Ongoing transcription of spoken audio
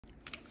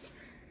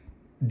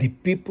The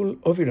people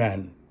of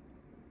Iran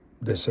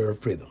deserve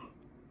freedom.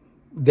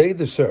 They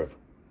deserve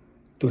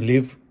to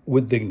live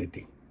with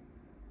dignity,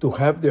 to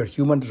have their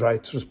human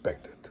rights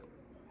respected.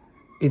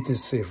 It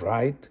is a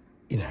right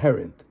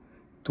inherent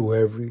to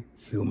every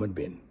human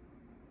being.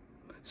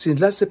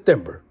 Since last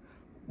September,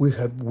 we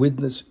have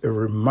witnessed a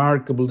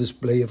remarkable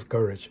display of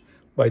courage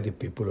by the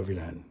people of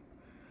Iran,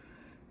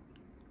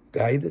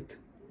 guided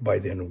by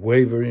the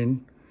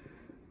unwavering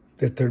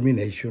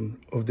determination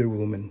of their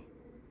women.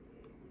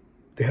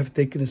 They have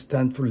taken a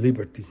stand for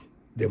liberty,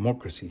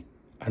 democracy,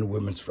 and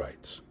women's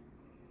rights.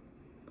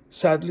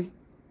 Sadly,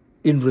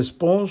 in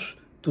response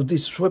to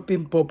this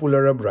sweeping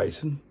popular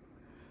uprising,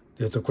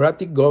 the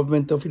autocratic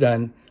government of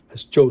Iran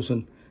has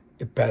chosen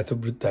a path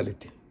of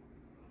brutality.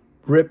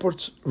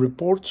 Reports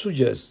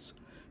suggest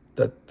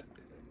that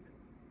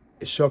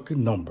a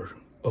shocking number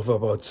of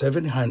about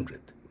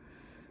 700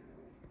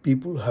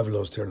 people have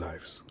lost their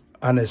lives,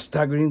 and a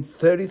staggering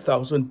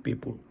 30,000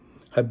 people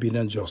have been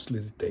unjustly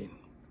detained.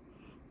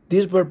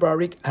 These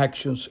barbaric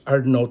actions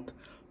are not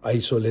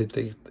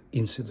isolated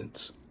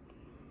incidents.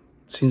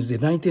 Since the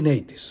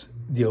 1980s,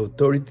 the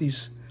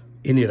authorities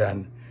in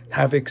Iran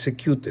have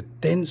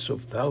executed tens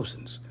of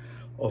thousands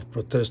of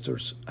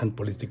protesters and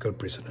political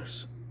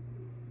prisoners.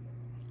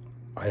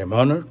 I am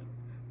honored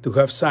to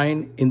have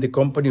signed, in the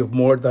company of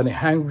more than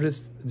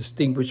 100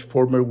 distinguished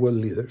former world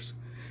leaders,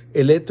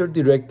 a letter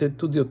directed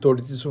to the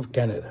authorities of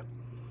Canada,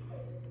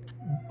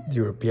 the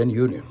European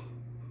Union,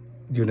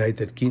 the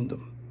United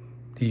Kingdom,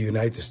 the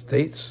United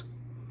States,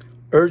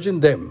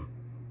 urging them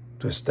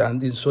to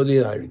stand in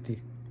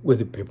solidarity with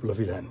the people of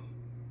Iran.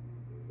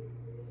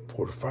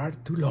 For far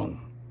too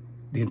long,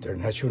 the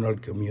international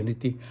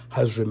community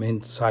has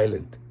remained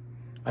silent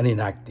and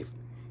inactive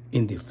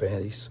in the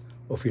face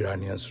of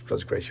Iranians'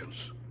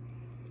 transgressions.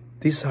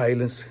 This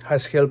silence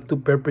has helped to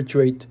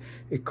perpetuate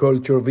a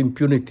culture of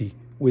impunity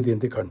within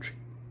the country.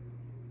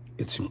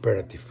 It's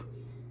imperative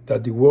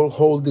that the world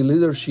hold the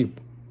leadership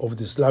of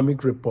the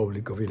Islamic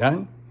Republic of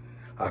Iran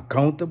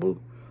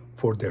accountable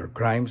for their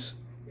crimes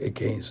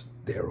against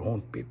their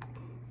own people.